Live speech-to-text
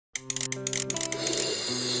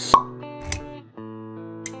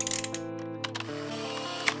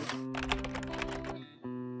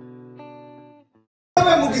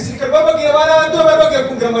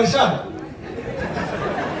kugira marshal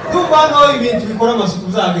tubano ibintu bikora amasuku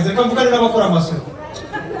zageze kamvugane n'abakora amasuku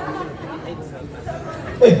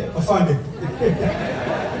afande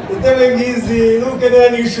utebe ngizi nukenera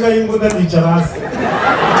nishura y'imbuda ndicara hasi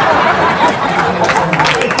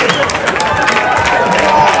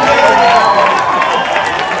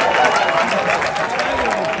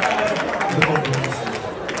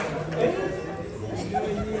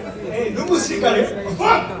n'umusirikare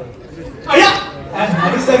aya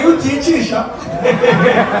arisari uticisha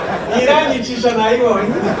iranyicisha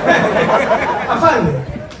nayibonye afande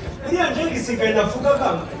iriya nje igisirikare navugaga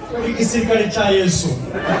igisirikare ca Yesu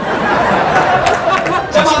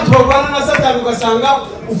cy'abantu barwana na Satani ugasanga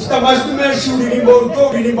ufite amajwi menshi uririmba ruto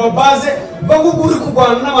uririmba baze bagubwo uri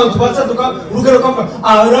kurwana n'abantu basaduka urugero kwamba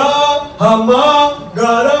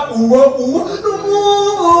arahamagara uwo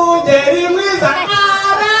n'umugeri mwiza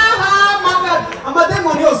arahamagara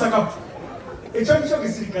amademoni yose agapfa icyo nicyo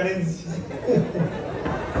gisirikare nzi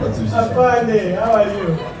afande how are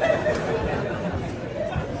you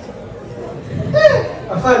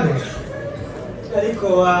afande ariko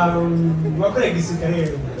wakoreye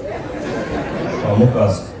gisirikare kwa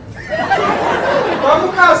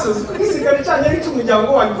mukaso gisirikare cyane ari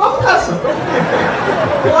cy'umuryango wanyu kwa mukaso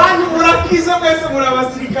wanyu murakiza mwese muri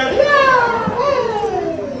abasirikare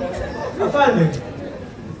afande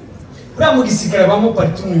buriya mu gisirikare bamo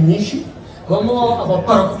paritumu nyinshi bamo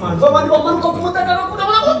abaparakomando abandi bamanuka ku mutaka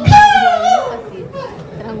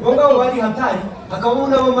Bonga wali hatari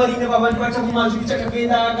akabona abamarine babandi baca mu manzi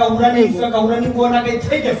bicakagenda agahura n'ifu agahura n'ingona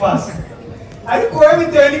agahitege fasi ariko wewe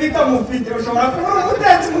bitewe n'ibitamufite ushobora kubona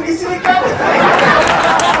umutetsi mu gisirikare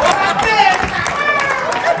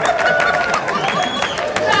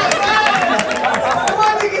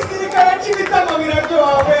wandi gisirikare cy'ibitama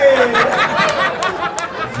biraryoha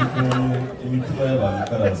imitima y'abantu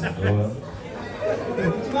ikaranze doha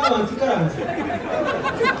imitima y'abantu ikaranze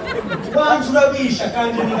bantu urabisha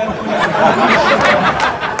kandi nigatuya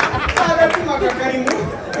agatima kakarimu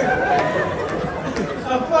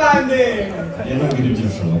afande yanubwira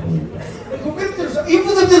iby'irushanwa kubwira iby'irushanwa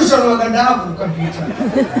ivuze iby'irushanwa ndahaguruka bwica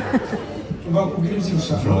kubwira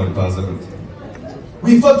iby'irushanwa ripanze gute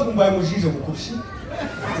wifata umbaye mujije mukurusha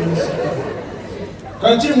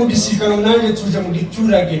kandi turi mu gisirikare nanjye tuje mu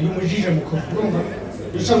giturage ni mujije mukuru urumva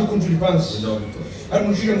irushanwa ukuntu ripanze ari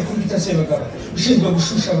mujije mukuru bita Sebagabo ushinzwe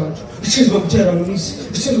gushusha abantu ushinzwe gutera mu minsi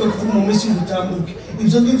ushinzwe kuvuga mu minsi y'ubutambuke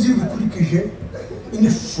ibyo ngibyo bikurikije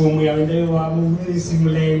inifomu yawe ndayo wa mu minsi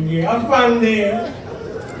murenge afande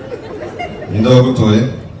ndagutoye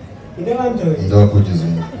ndabantoye ndakugeze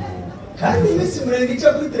mu kandi minsi murenge cyo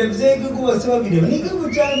kuri televiziyo y'igihugu bose babireba ni igihugu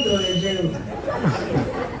cyandoye jewe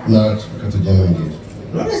nacu katujya mu ngiro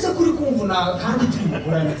none se kuri kumvuna kandi turi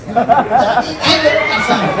gukorana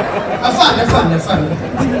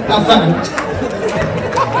afande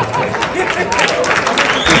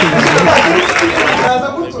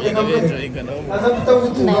aza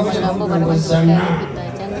kutagutunga kugira ngo bazana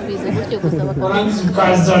orangiza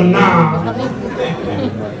ukazana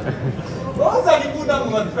wazana imbunda mu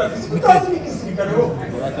matrafisi utazi n'igisirikare wo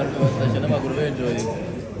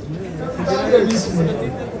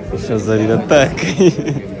ishaza rirataka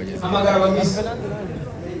amagara bamisi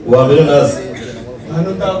uwa mbere nazi hano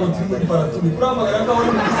ntabwo turi muri paraturi kuri amagara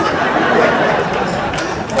akabona misi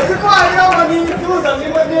ariko hariho banituza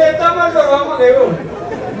ngo neta amajoro bamagayeho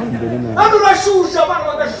hano urashusha abantu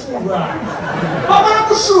bagashura bamara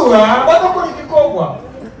gushura bagakora igikorwa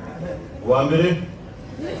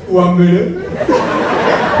uwa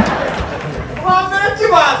mbere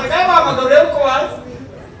kibaze kandi bahamagara urebe ko wazi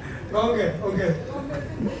okay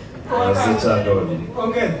hasi cyangwa babiri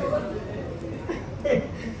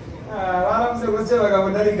baravuze ngo Sebagabo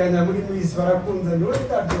ndariganya muri misi barakunze niwe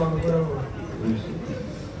utacu bamukora bo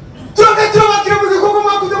turabakira mu gikorwa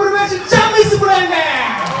mwakuze muri benshi cya misi murenge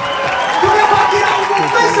turabakira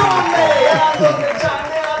umufese wamwe yarandoze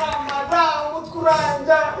cyane aramada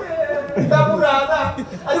umutkuranja ndaburana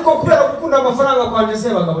ariko kubera gukunda amafaranga kwanje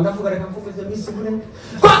Sebagabo ndavuga reka mvuze misi murenge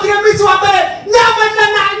twakira misi wa mbere nyamata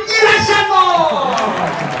na nyirashano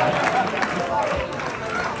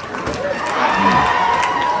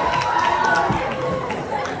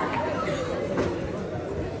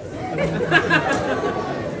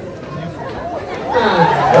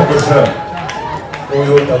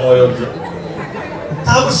uyota moyobye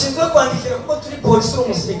ntabwo ushinzwe kwandikira kuko turi polisi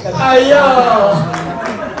n'umusirikare aya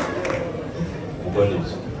ubwo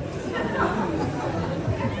nibyo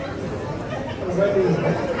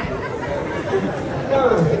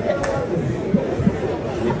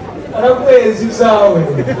arakwezi ibyawe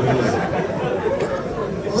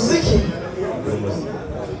uzi iki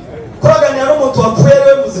kuraganira n'umuntu wapfuye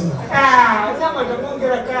we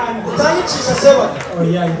utanyicisha seba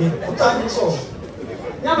oya ide utanyicisha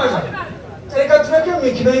nyamaja reka tureke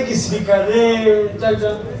imikino y'igisirikare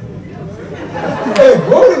jaja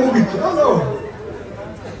wowe mu bikino no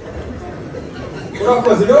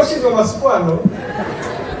urakoze rero ushinzwe amasipano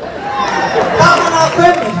ntabwo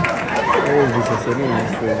nakwemera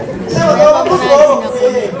seba gaba bakuzi baba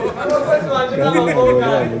bakuye abakozi banje n'abakobwa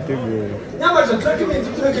nyamaja tureke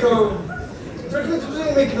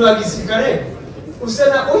imikino ya gisirikare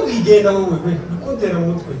usena ubigenda wowe bikutera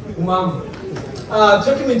umutwe umama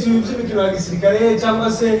tureke imikino ya gisirikare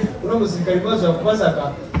cyangwa se uno musirikare ibibazo yakubazaga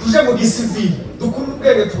tuje mu gisivili dukura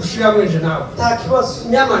ubwenge tushira mweje nawe nta kibazo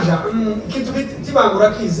nyamaja ikintu kibangura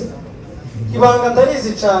kize ibanga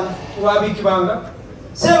ndarizi cyane wabika ibanga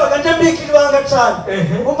sebaga nje mbika ibanga cyane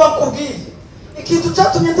umva kubwiye ikintu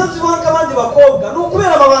cyatumye nzazibanga abandi bakobwa ni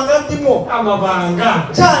ukubera amabanga ndimo amabanga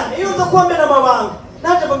cyane iyo nza kumbena amabanga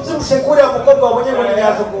naje babyirushe kuri umukobwa wabonye ngo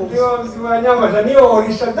yaje kuza yo zibanyamaja niyo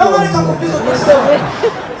horisha nabareka kubwiza kuri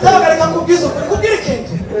sebaga reka kubwiza kuri kubwira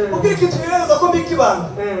ikintu bireza ko mbika ibanga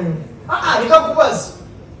reka kubaza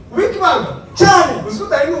ubika ibanga cyane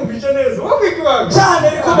uzutari numvise neza ubika ibanga cyane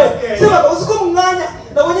bikomeye sebaga uziko mu mwanya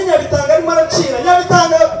nabonye nyabitanga arimo aracira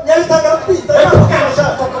nyabitanga aratwita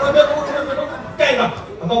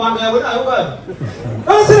amabanga yawe nayo ngayo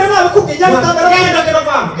none se nawe kubwiye nyabitanga aratwita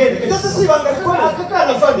ndetse si ibanga rikomeye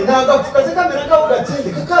akakana fandi ntagapfukaze kamera kaho gatsinde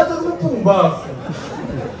kakaza n'umupumbafu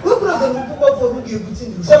ukuraza n'umupumbafu ugiye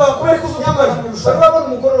gutsindira sebaga kubera ko unyamara urabona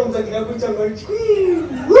umugore umutagira ko cyangwa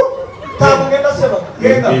ntabwo ngenda sebaga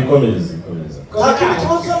genda ikomeze ntabwo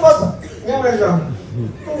ikibazo cyambaza nyamara jambo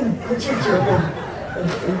kucicira ko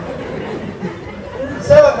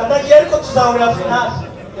sebaga ndagiye ariko tuzahurira finale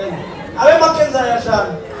abe makenza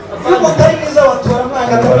yashana yuko utari mwiza watora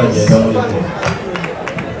mwanga kabisa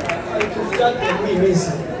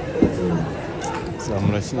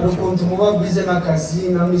ukuntu muba bwize n'akazi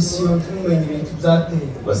na misiyo tumumenya ibintu byateye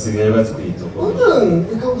basigaye batwita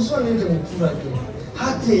reka gusobanurire umuturage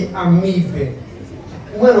hateye amibe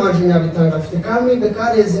umwana wanje nyabitanga afite ka amibe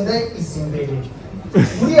kareze inda isi imbere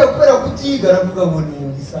buriya kubera kutiga aravuga ngo ni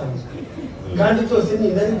inda isanzwe kandi byose ni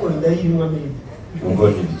inda ariko inda yirimo amibe ubwo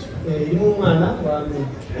nibyo irimo umwana wa amibe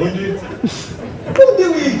undi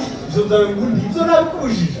wiki ibyo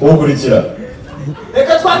nabikubujije ukurikira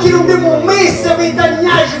reka twakira undi mu minsi bita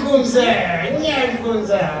nyajugunze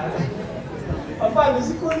apana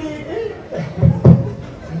uzi kuri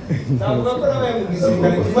ntabwo ko nabaye mu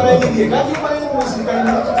gisirikare kimara n'igihe kandi iyo umara mu gisirikare ni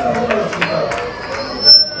nacyo turi mu gisirikare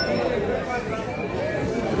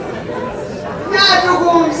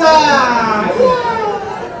nyajugunza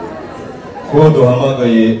ko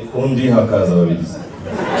duhamagaye undi hakaza babiri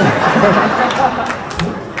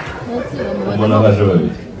umuntu abaje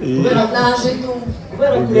babiri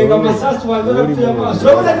kubera kureba amasasu banza bapfuye amaso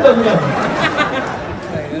urabona ntibabira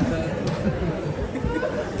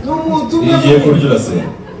n'umuntu umwe igiye kurya urasenga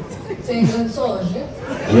senga nsoje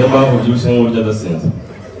niyo mpamvu byushye nk'uburyo adasenza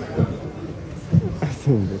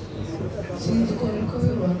sinzi uko niko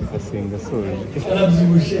bibona asenga asoje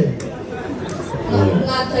arabyibushye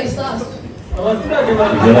mwataye isasu abaturage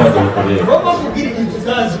ibyo ntabwo bikorera bagomba kubwira ikintu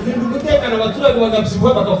utazi kurinda umutekano abaturage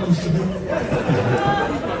bagabyibuha bagakurusha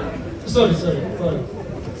sorry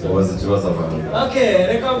ubaza ikibazo abantu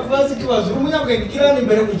reka kubaza ikibazo umunyabwenge kirani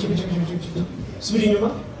imbere ku kibi subira inyuma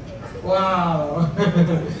wow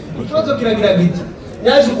ikibazo kiragira giti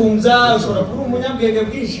yaje kumza ushobora kuba umunyabwenge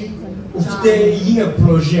bwinshi ufite iyihe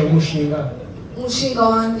projet umushinga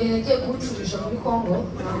wanjye nagiye kuwucurisha muri Congo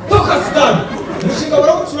toka Sudan umushinga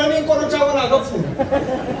barawucura n'inkono cyangwa n'agapfundo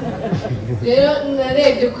rero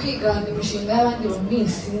narebye kwigana imishinga y'abandi mu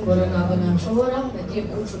minsi mbona ntabwo nashobora nagiye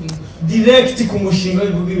kuwucurisha direct ku mushinga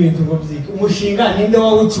bivuga ibintu ngo byike umushinga ninde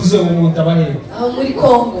wawucuze mu muntu abahe aho muri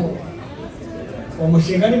Congo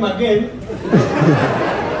umushinga ni mageni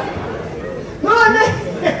none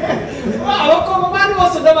abakoma bandi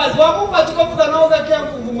bose ndabazi wamumva tukavuga nawe gakeya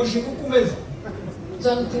kumva umushinga uko umeze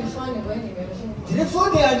jana telefone ngo nimero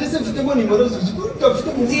telefone yanjye se mfitemo nimero zuzi kuri utafite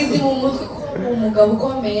mu nzizi mu mutwe ko umugabo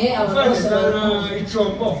ukomeye abantu bose barabona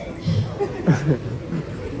icombo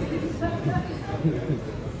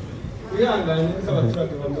wihangane niko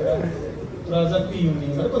abaturage bamera turaza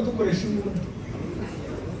kwiyumvinga ariko dukoresha imbunda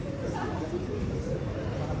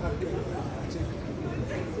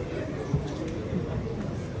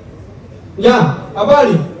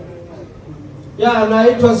habari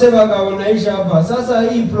naitwa Sebaga wanaishi hapa. Sasa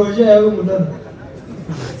hii project ya huyu mtoto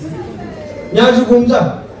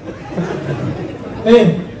nyazungumza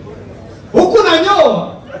huku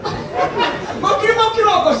nanyoa makirimo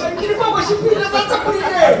kiroko shipira sasa kuri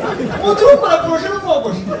rero mutukora proje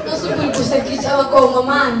n'umwogoshe nasubiri gusekisha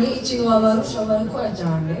abakongomani ikintu babarusha barakora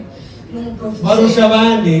cyane n'umuprofeseri barusha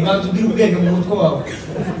abandi batubwira ubwenge mu mutwe wawe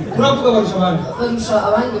uravuga barusha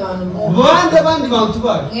abandi bantu abandi bantu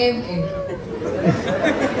bari mwebwe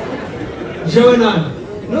jewe nani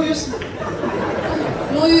n'uyu se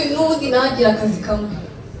n'ubundi nagira akazi kamwe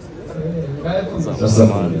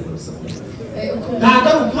ntabwo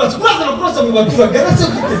ari ukurasa no kurasa mu baturage arase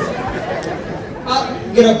guteze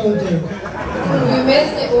gera ku ntego ukuntu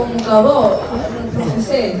bimeze uwo mugabo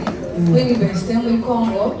umuprofeseri w'universite muri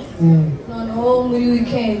Congo noneho muri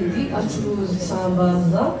wikendi acuruza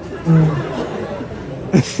isambaza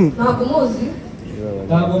ntabwo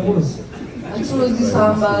muzi acuruza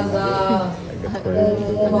isambaza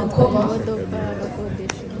mu makoma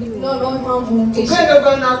noneho impamvu wumvishe ubwenge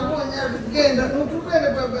bwawe ntabwo ubonye bwenda ni ubwenge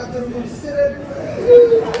bwawe bwatari umugisire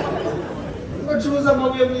bacuruza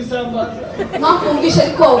amabuye mu isambaza impamvu wumvishe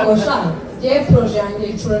ari kogosha yewe poroje yanjye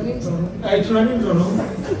ayicura nijoro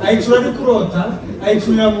ayicura ari kurota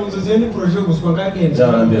ayicurira mu nzozi ye ni poroje yo guswa ngagenda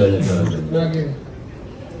byarambiranye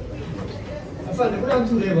afande kuriya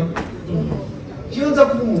tureba iyo nza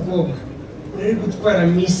kuba umukobwa nari gutwara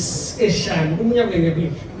Miss eshanu umunyabwenge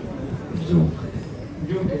bwinshi byuka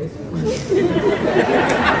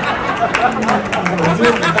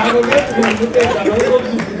ntabwo bwatuma umutekano w'uko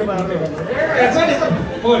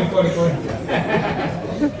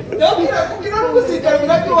byuka kugira n'umusirikare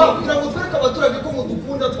ngabyo wakugira ngo twereke abaturage ko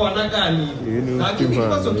mudukunda twanaganira nta kindi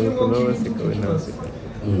kibazo kirimo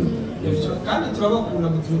kandi turabakunda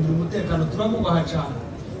muturindira umutekano turamubaha cyane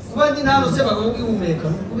kuba ndi hano se bagomba kwihumeka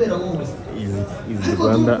kubera wowe ariko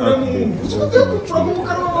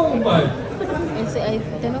turamubuka n'abo bumbaye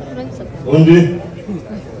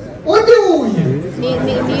undi wuye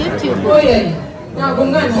ni YouTube oya ntabwo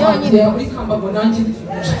umwana wanjye muri kambago nanjye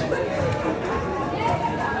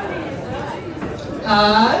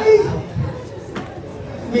Ai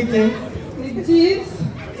bite ni byiza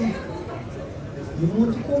uyu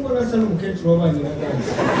muntu uko mbona asa n'umukecuru wabanye na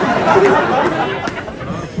gaze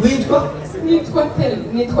nitwa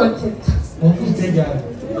Teta wavutse ryari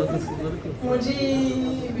muri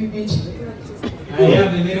 2000 aya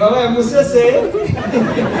bibiri wabaye museseye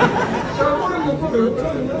ushobora kuba uri mukuru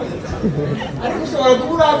ariko ushobora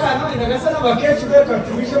kuba uri akana wenda gasa n'abakecuru reka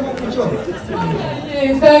tubishemo ku cyo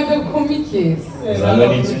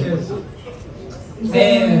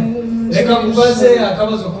reka mubaze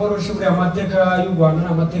akabazo koroshe buriya amateka y'u Rwanda ni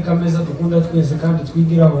amateka meza dukunda twese kandi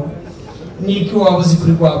twigiraho niki waba uzi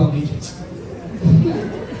kuri Rwabugiri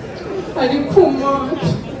ariko mama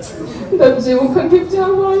ndabyibuka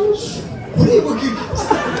ntibyabaye uribuka iki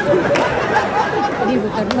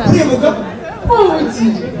uribuka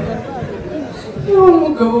wawugira niwo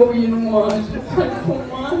mugabo w'intwari ariko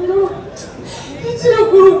mwana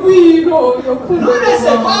igiraga urugwiro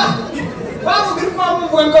nonese Bavuga ko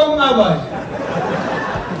bamuvuga ngo mwabaye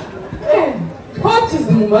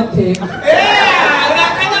twakize mu mateka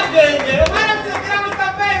akanyabwenge barabyegera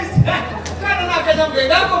mutabese kandi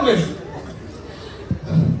nakanyabwenge akomeje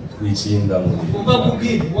wikinda mu umva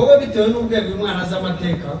kubwira wowe bitewe n'ubwenge umwana azi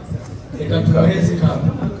amateka reka tumuheze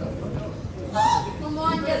ikamba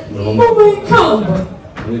mama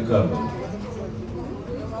ikamba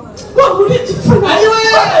wabura igipfuna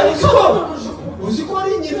uzi ko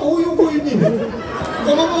ari nyina w'uyu nguyu nyine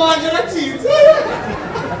ngo mama wanjye aratsinze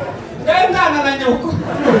ngaho ndana na nyoko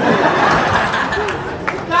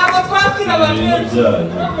ntabwo twakira abantu benshi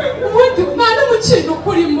ubundi mwana mu kintu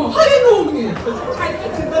ukurimo hari n'umwe hari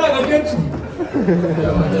n'ikizara agakecuru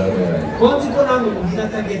konti ko namwe mubwira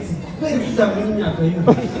atagetse kubera ko utamenya imyaka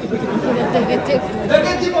y'umuntu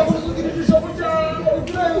ndagetse bavuze ugira igishoko cyawe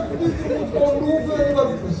ukirayo kubitira umutwe n'ubwo niba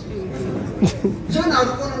bikuze cyo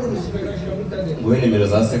ntabwo ubona n'urusigaye gashyira muri tagetse nguhe nimero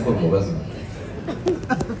za sekuru mubaze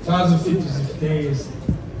sazi ufite uzifite yose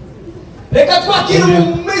reka twakira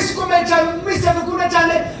umumisi ukomeye cyane umumisi dukunda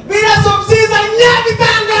cyane biraso byiza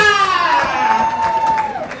Nyabitanga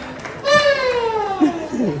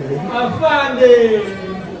afande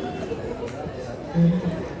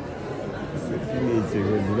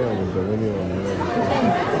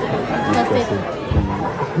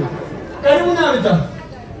karibu Nyabitanga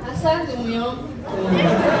asante muyomba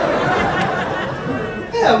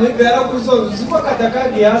amwigara kuzonga uziko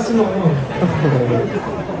katakagiye hasi noneho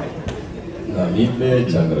ni amibe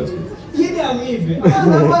cyangwa aratwite iyi ni amibe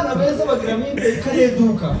abana beza bagira amibe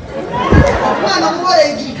ikareduka abana mubare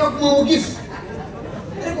ikaguma mu gifu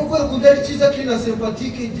ariko kubera ko udari cyiza kiri na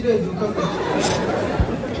sympathique ireduka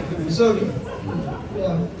sorry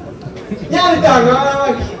Nyabitanga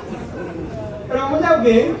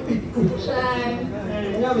uramunyabwenge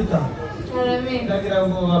Nyabitanga Amen. ndagira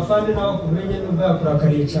ngo bafande nawe kumenye nubwo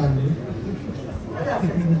yakurakariye cyane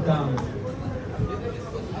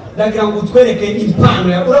ndagira ngo utwereke impano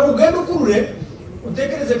yawe uragenda ukurure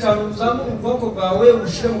utekereze cyane uzamuke ubwoko bwawe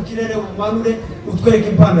ushire mu kirere umanure utwereke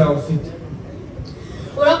impano yawe ufite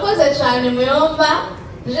Urakoze cyane Muyomba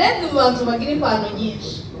je ndubantu bagira impano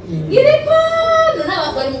nyinshi iri impano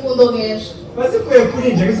n'abakora mukundogesha bazikuye kuri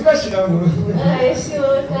nje bizigashira ngo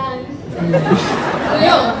sure kandi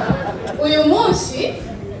uyu munsi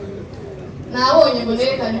nabonye ngo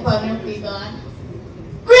nerekane impano yo kwigana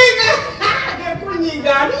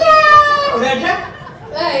kunyigana uraja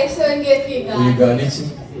sure ngiye kwigana wigana iki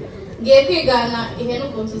ngiye kwigana ihene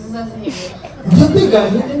ukuntu zizazihebura ujya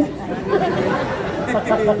kwigana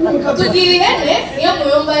tugira ihene iyo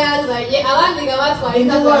Muyomba yazanye abandi nga batwaye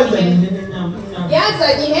ihene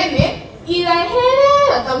yazanye ihene irahere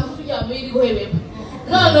batamutu kugira ngo iri guhebeba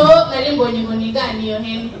noneho nari mbonye ngo nigane iyo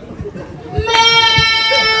hene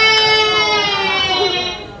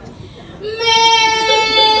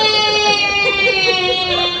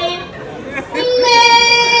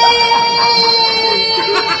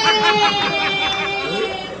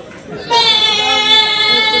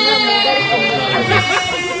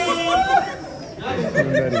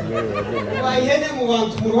Ubayihene mu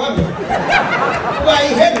bantu mu ruhame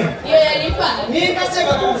ubayihene iyo yari ipara ninga se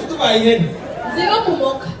bagabo ufite ubayihene ziro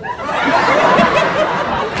kumoka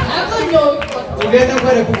nako nyobikora tugende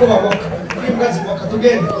kwere kuko bamoka imbwa zimoka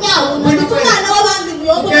tugende nyawo ufite umwana w'abandi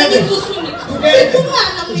Muyomba umenye gusunika ufite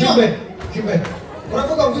umwana Muyomba kimbe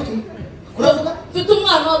uravuga ufite uravuga ufite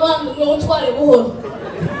umwana w'abandi Muyomba utware buhoro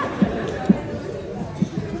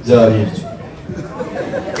byari ibyo